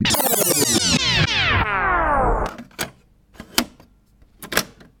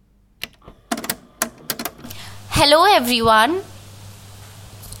everyone.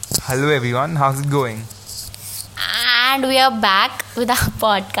 Hello everyone, how's it going? And we are back with our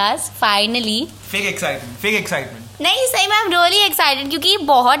podcast finally. Fake excitement. नहीं सही में I'm really excited क्योंकि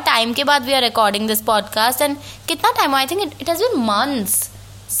बहुत time के बाद we are recording this podcast and कितना time I think it has been months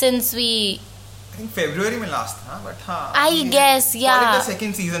since we. I think February में last था, but हाँ. I guess yeah. Call it the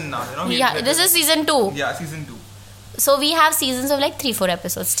second season now, you know. Yeah, this is season 2. Yeah, season 2. So we have seasons of like 3-4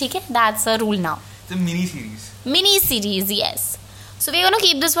 episodes. ठीक है? That's a rule now. It's a mini series. Mini series, yes. So we're gonna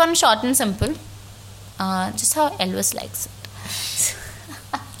keep this one short and simple. Just how Elvis likes it.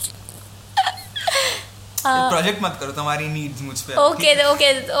 Project मत करो, तुम्हारी needs मुझ पे. Okay,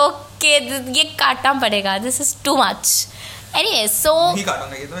 ये काटना पड़ेगा. This is too much. Anyway, so नहीं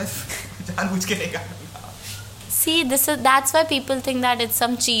काटूंगा ये तो मैं जानबूझ के नहीं काटूंगा. See, that's why people think that it's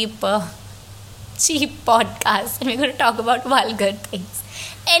some cheap podcast and we're going to talk about vulgar things.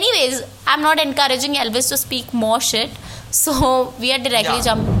 Anyways, I'm not encouraging Elvis to speak more shit, so we are directly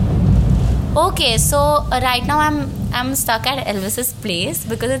jumping. Okay, so right now I'm stuck at Elvis's place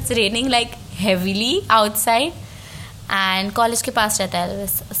because it's raining like heavily outside and college के पास रहता है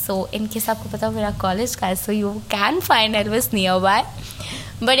Elvis. So in case आपको पता हो मेरा college का है, so you can find Elvis nearby.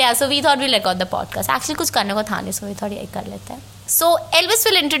 But yeah, so we thought we'll record the podcast. Actually कुछ करने को था नहीं, so we thought यही कर लेते हैं. So Elvis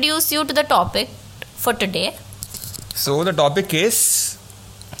will introduce you to the topic for today. So the topic is,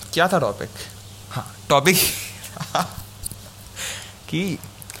 क्या था topic? हाँ, topic कि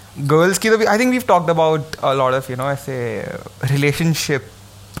girls की तो I think we've talked about a lot of ऐसे relationship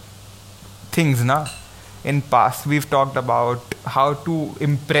things ना. In past we've talked about how to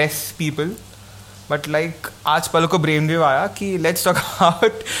impress people, but like आज पल को brain wave आया कि let's talk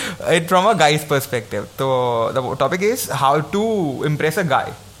about it from a guy's perspective. So the topic is how to impress a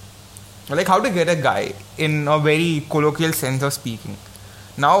guy, like how to get a guy in a very colloquial sense of speaking.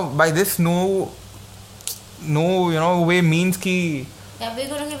 Now by this no way means कि Yeah, we're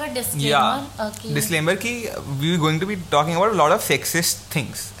going to give a disclaimer. Yeah, okay. Disclaimer कि we're going to be talking about a lot of sexist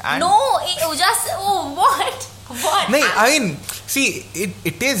things. And What? No, I mean, see,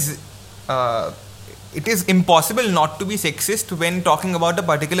 it is impossible not to be sexist when talking about a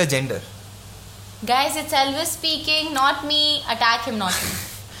particular gender. Guys, it's Elvis speaking, not me. Attack him, not me.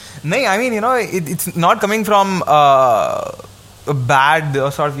 No, I mean, it's not coming from a bad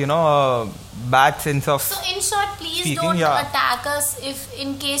sort of, bad sense of. So in short, please speaking, don't yeah. attack us if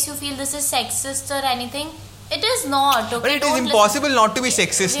in case you feel this is sexist or anything. It is not. Okay, But it is don't impossible not to be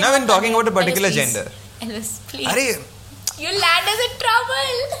sexist now when talking about a particular Elvis, gender. Elvis, please. Arey, You land us in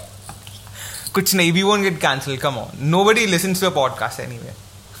trouble. kuch nahi, we won't get cancelled. Come on, nobody listens to a podcast anyway.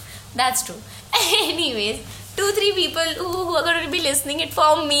 That's true. Anyways, 2-3 people who are going to be listening it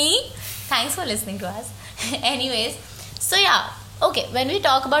for me. Thanks for listening to us. Anyways, so yeah, okay. When we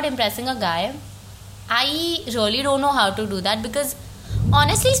talk about impressing a guy, I really don't know how to do that because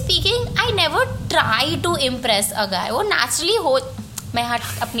honestly speaking, I never try to impress a guy. वो naturally हो. मैं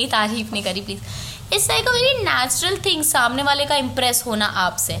अपनी तारीफ नहीं करी please. It's like a very natural thing सामने वाले का impress होना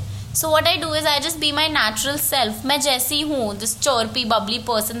आपसे. So what I do is I just be my natural self. मैं जैसी हूँ, this chirpy, bubbly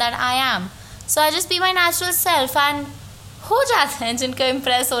person that I am. So I just be my natural self and हो जाते हैं जिनको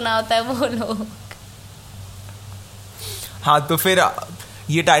impress होना होता है वो लोग. हाँ तो फिर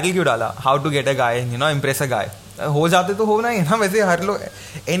ये टाइटल क्यों डाला, how to get a guy, impress a guy. हो जाते तो होना ही ना, वैसे हर लोग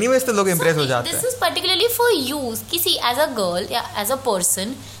एनीवेज तो लोग इम्प्रेस हो जाते हैं. This is particularly for you कि सी एज अ गर्ल या as a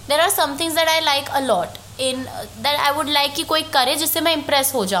person there are some things that I like a lot in that I would like कि कोई करे जिससे मैं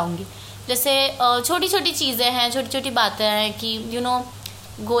इम्प्रेस हो जाऊंगी. जैसे छोटी छोटी चीज़ें हैं, छोटी छोटी बातें हैं कि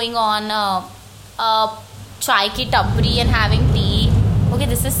गोइंग ऑन चाय की टपरी and having tea. Okay,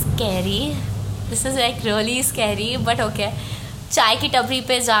 this is scary, this is like really scary but okay. चाय की टपरी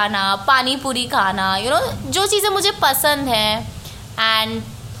पे जाना, पानी पूरी खाना, जो चीज़ें मुझे पसंद हैं एंड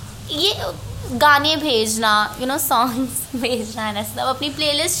ये गाने भेजना, सॉन्ग्स भेजना है ना, सब अपनी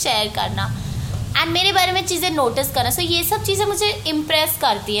प्लेलिस्ट शेयर करना एंड मेरे बारे में चीज़ें नोटिस करना. सो ये सब चीज़ें मुझे इम्प्रेस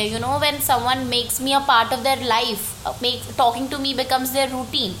करती है. When someone makes me a part of their life, talking to me becomes their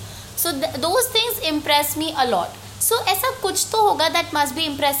routine. So those things impress me a lot. So ऐसा कुछ तो होगा that must be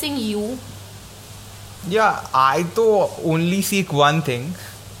impressing you. Yeah, I to only seek one thing.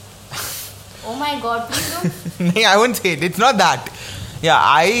 Oh my God, please don't. No, I won't say it. It's not that. Yeah,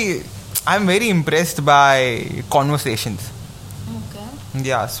 I'm very impressed by conversations. Okay.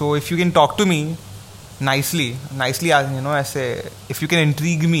 Yeah, so if you can talk to me nicely, ऐसे if you can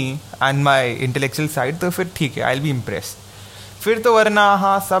intrigue me and my intellectual side, तो फिर ठीक है, I'll be impressed. फिर तो वरना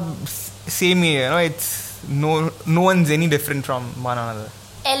हाँ सब same ही है, it's no one's any different from one another.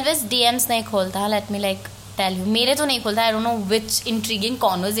 Elvis DMs नहीं खोलता. Let me tell you, मेरे तो नहीं खोलता. I don't know which intriguing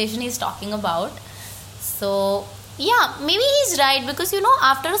conversation he's talking about. So Yeah, maybe he's right because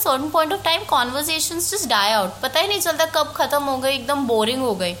after a certain point of time conversations just die out. पता ही नहीं चलता कब खत्म हो गई, एकदम boring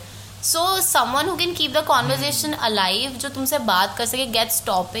हो गई. So someone who can keep the conversation alive, जो तुमसे बात कर सके, gets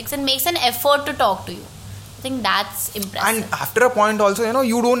topics and makes an effort to talk to you. I think that's impressive. And after a point also,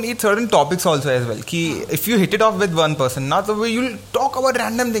 you don't need certain topics also as well. Ki if you hit it off with one person, now so you'll talk about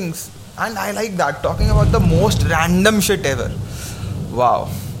random things. And I like that, talking about the most random shit ever. Wow.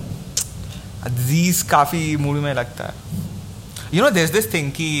 These काफी mood में लगता है. There's this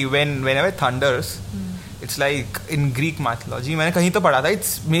thing कि whenever it thunders, it's like in Greek mythology, मैंने कहीं तो पढ़ा था,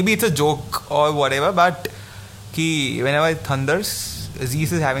 maybe it's a joke or whatever, but कि whenever it thunders,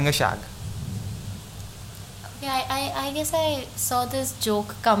 Zeus is having a shag. Yeah, I guess I saw this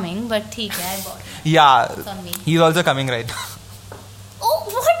joke coming, but ठीक है, I got it. Yeah, he's also coming right now. Oh,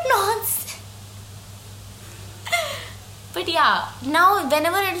 what nonsense! But yeah, now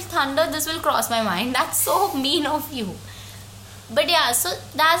whenever it'll thunder, this will cross my mind. That's so mean of you. But yeah, so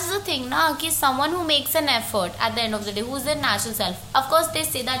that's the thing, na, कि someone who makes an effort at the end of the day, who's their natural self. Of course, they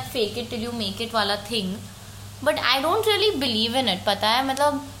say that fake it till you make it wala thing. But I don't really believe in it, पता है?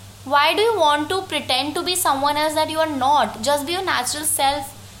 मतलब, why do you want to pretend to be someone else that you are not? Just be your natural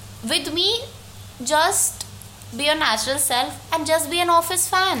self. With me, just be your natural self and just be an Office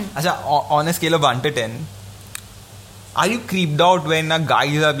fan. अच्छा, on a scale of 1 to 10, are you creeped out when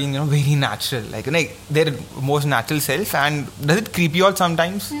guys are being very natural, like their most natural self, and does it creep you out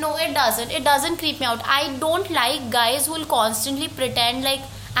sometimes? No, it doesn't creep me out. I don't like guys who will constantly pretend like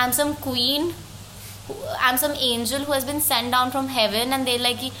I'm some queen, I'm some angel who has been sent down from heaven, and they're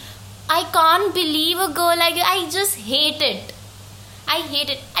like, I can't believe a girl like you. I just hate it. I hate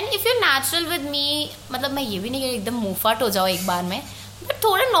it. And if you're natural with me, मतलब मैं ये भी नहीं कि एकदम मुंहफट हो जाओ एक बार में, बट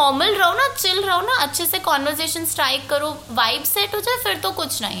थोड़ा नॉर्मल रहो ना, चिल रहो ना, अच्छे से कॉन्वर्सेशन स्ट्राइक करो, वाइब सेट हो जाए, फिर तो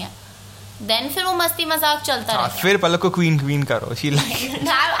कुछ नहीं है. देन फिर वो मस्ती मजाक चलता रहेगा. फिर पलक को क्वीन करो. She like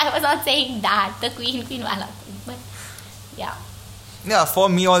I was not saying that, the queen वाला thing, but yeah. Yeah, for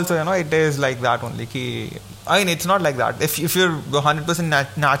me also, it is like that only. I mean, it's not like that. If you're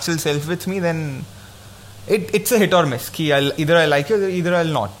 100% natural self with me, then it's a hit or miss. Either I like you, or either I'll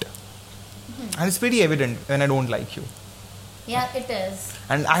not. And it's pretty evident when I don't like you. Yeah, it is.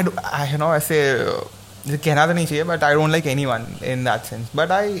 And I say, कहना तो नहीं चाहिए, but I don't like anyone in that sense.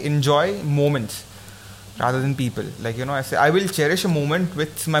 But I enjoy moments rather than people. Like, I say, I will cherish a moment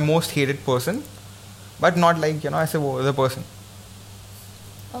with my most hated person, but not like, I say, the person.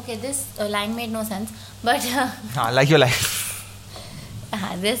 Okay, this line made no sense, but like your life.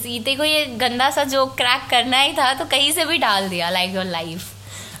 this ईते को ये गंदा सा joke crack करना ही था, तो कहीं से भी डाल दिया, like your life.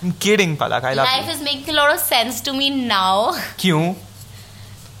 I'm kidding, Palak. I love Life is making a lot of sense to me now. क्यों?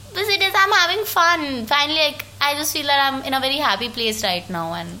 Because it is, I'm having fun. Finally, like, I just feel that I'm in a very happy place right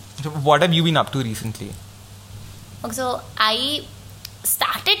now. And so what have you been up to recently? okay, so I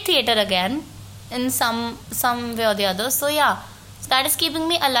started theatre again in some way or the other. So yeah, so that is keeping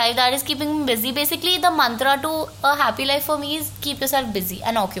me alive. That is keeping me busy. Basically, the mantra to a happy life for me is keep yourself busy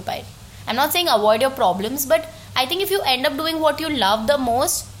and occupied. I'm not saying avoid your problems, but I think if you end up doing what you love the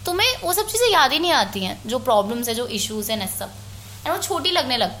most, तुम्हें वो सब चीज़ें याद ही नहीं आती हैं, जो problems है, जो इश्यूज हैं, सब, एंड वो छोटी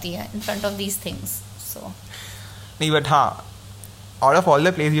लगने लगती है in front of these things. सो नहीं, बट हाँ, out of all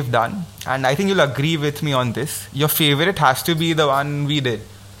the plays you've done, and I think you'll agree with me on this, your favorite has to be the one we did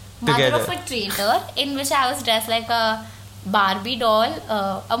together. Mother of a Traitor, in which I was dressed like a Barbie doll,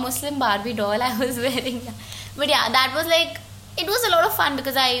 a Muslim Barbie doll I was wearing. But yeah, that was like, it was a lot of fun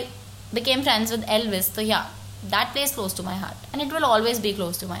because I became friends with Elvis. So yeah, that plays close to my heart, and it will always be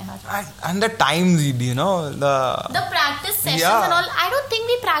close to my heart. And the times, the practice sessions and all. I don't think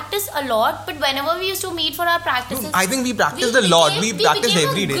we practice a lot, but whenever we used to meet for our practices, I think we practiced a lot. We practiced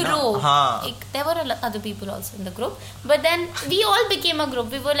every day. There were other people also in the group, but then we all became a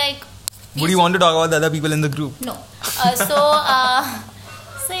group. We were like, would you want to talk about the other people in the group? No. So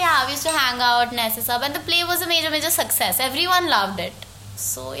yeah, we used to hang out, sub, and the play was a major success. Everyone loved it.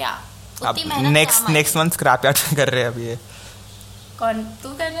 So yeah. Next month scrap yard कर रहे हैं अभी. ये कौन? तू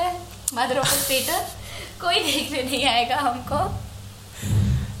कर रहा है? मदर ऑफ थिएटर कोई देखने नहीं आएगा हमको.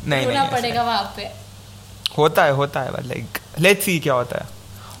 नहीं पड़ेगा वहाँ पे. होता है बट लाइक लेट्स सी क्या होता है.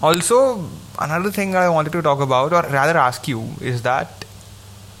 Also another thing I wanted to talk about और rather ask you is that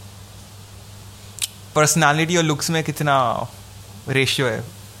personality और लुक्स में कितना रेशियो है?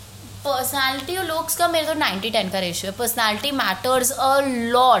 पर्सनालिटी और लुक्स का मेरे तो 90-10 का रेशियो है. Personality matters a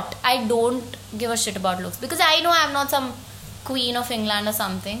lot. I don't give a shit about looks because I know I am not some queen of England और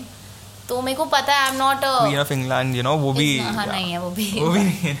समथिंग. तो मेरे को पता है I am not Queen of England, you know, वो भी हाँ नहीं है वो भी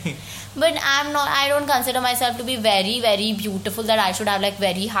नहीं. But I don't consider myself to be very very beautiful that I should have like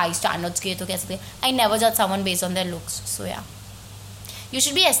very high standards के तो कैसे I never judge someone based on their looks. So yeah, you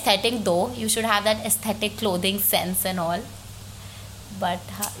should be aesthetic though. You should have that aesthetic clothing sense and all.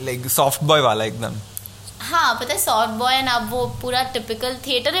 But Like soft boy वाला एकदम. हाँ पता है soft boy and अब वो पूरा typical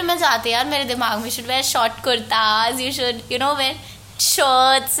theatre में जाते यार मेरे दिमाग में should where short kurtas you should you know where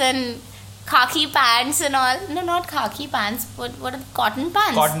shirts and khaki pants and all. No, not khaki pants, but what are cotton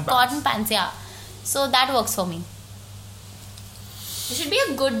pants? Cotton pants, yeah. So that works for me. You should be a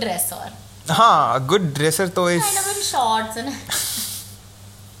good dresser. हाँ, a good dresser तो is kind of in shorts and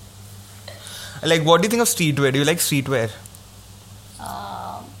like what do you think of streetwear? Do you like streetwear?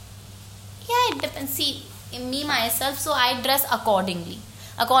 Yeah, it depends. See, me myself, so I dress accordingly,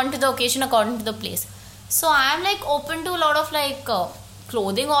 according to the occasion, according to the place. So I am like open to a lot of like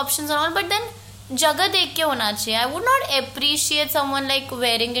clothing options and all, but then जगह देख के होना चाहिए. I would not appreciate someone like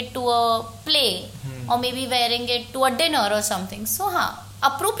wearing it to a play or maybe wearing it to a dinner or something. So हाँ,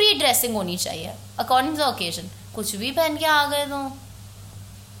 appropriate dressing होनी चाहिए according to the occasion. कुछ भी पहन के आ गए तो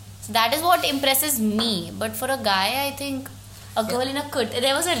so that is what impresses me. But for a guy, I think a girl in a kurta.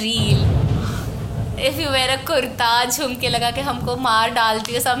 There was a reel. If you wear a kurta, झुमके लगा के हमको मार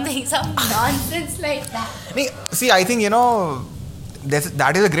डालती है something, some nonsense like that. See, I think you know.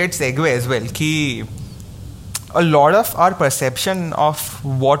 That is a great segue as well. Ki a lot of our perception of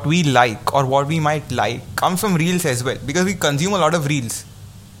what we like or what we might like comes from reels as well, because we consume a lot of reels.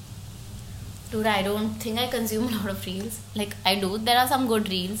 Dude, I don't think I consume a lot of reels. Like I do. There are some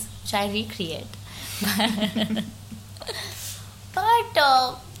good reels which I recreate. But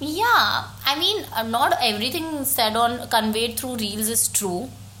yeah, I mean, not everything said on conveyed through reels is true.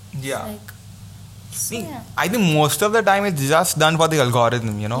 Yeah. Like, so, yeah. I think most of the time it's just done for the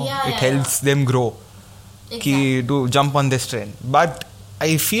algorithm, you know. It helps them grow. Exactly. To jump on this trend. But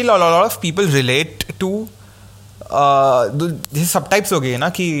I feel a lot of people relate to these subtypes हो गए ना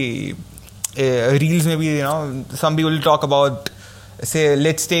कि reels में भी, you know, some people talk about, say,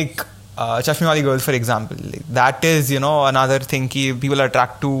 let's take Chashme wali girls for example. That is, you know, another thing कि people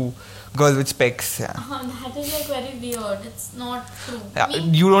attract to girls with specs. Yeah. That is like very weird. It's not true. Yeah.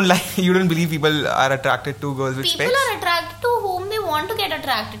 You don't believe people are attracted to girls with specs? People are attracted to whom they want to get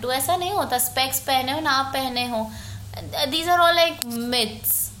attracted to. ऐसा नहीं होता specs पहने हो ना पहने हो. These are all like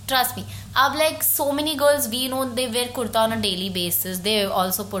myths. Trust me. अब like so many girls we know they wear kurta on a daily basis. They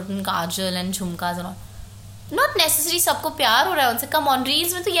also put in kajal and jhumkas and all. Not necessary सबको प्यार हो रहा है उनसे. Come on,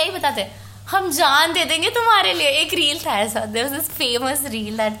 reels में तो यही बताते हैं. हम जान दे देंगे तुम्हारे लिए. एक रील था ऐसा. There was this famous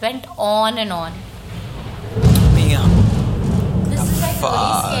reel that went on and on. Yeah. This is like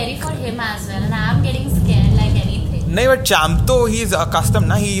really scary for him as well, and I am getting scared like anything. नहीं, but Champ तो he is accustomed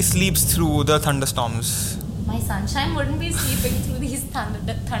ना. He sleeps through the thunderstorms. My sunshine wouldn't be sleeping through these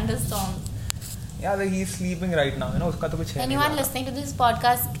thunderstorms. Yeah, like he's sleeping right now. You know, उसका तो कुछ है. Anyone listening to this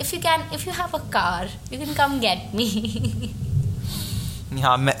podcast, if you have a car, you can come get me.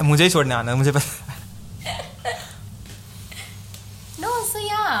 हाँ, मुझे ही छोड़ने आना है, मुझे पता. No, so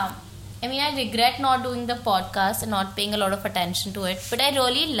yeah. I mean, I regret not doing the podcast and not paying a lot of attention to it. But I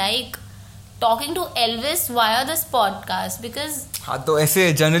really like talking to Elvis via this podcast because. हाँ, तो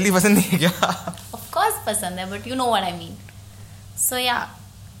ऐसे generally पसंद नहीं है क्या? Of course पसंद है, but you know what I mean. So yeah,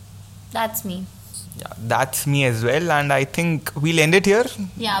 that's me. Yeah, that's me as well, and I think we'll end it here.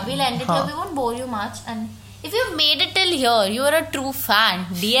 Yeah, we'll end it here. We won't bore you much, and if you've made it till here, you are a true fan.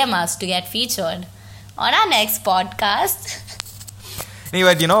 DM us to get featured on our next podcast. No,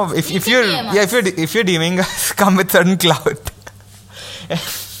 but you know, if you're DMing us, come with certain clout.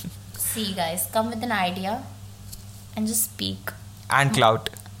 See, guys, come with an idea and just speak. And clout.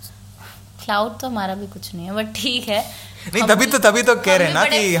 Clout तो हमारा भी कुछ नहीं है, but ठीक है. नहीं, तभी तो कह रहे हैं ना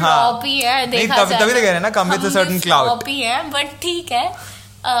कि हाँ. नहीं, तभी तो कह रहे हैं ना, come with a certain clout. Floppy है, but ठीक है.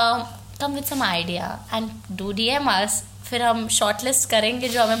 Come with some idea and do DM us. फिर हम shortlist करेंगे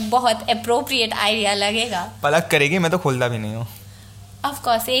जो हमें बहुत appropriate idea लगेगा. पलक करेगी, मैं तो खोलता भी नहीं हूँ. Of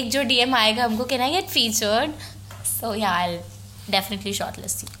course, एक जो DM आएगा हमको can I get featured? So yeah, I'll definitely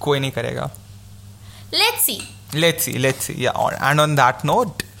shortlist you. कोई नहीं करेगा. Let's see. Yeah, and on that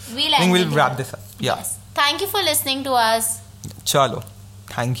note, we'll wrap this up. Yeah. Yes. Thank you for listening to us. Chalo.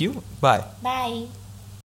 Thank you. Bye. Bye.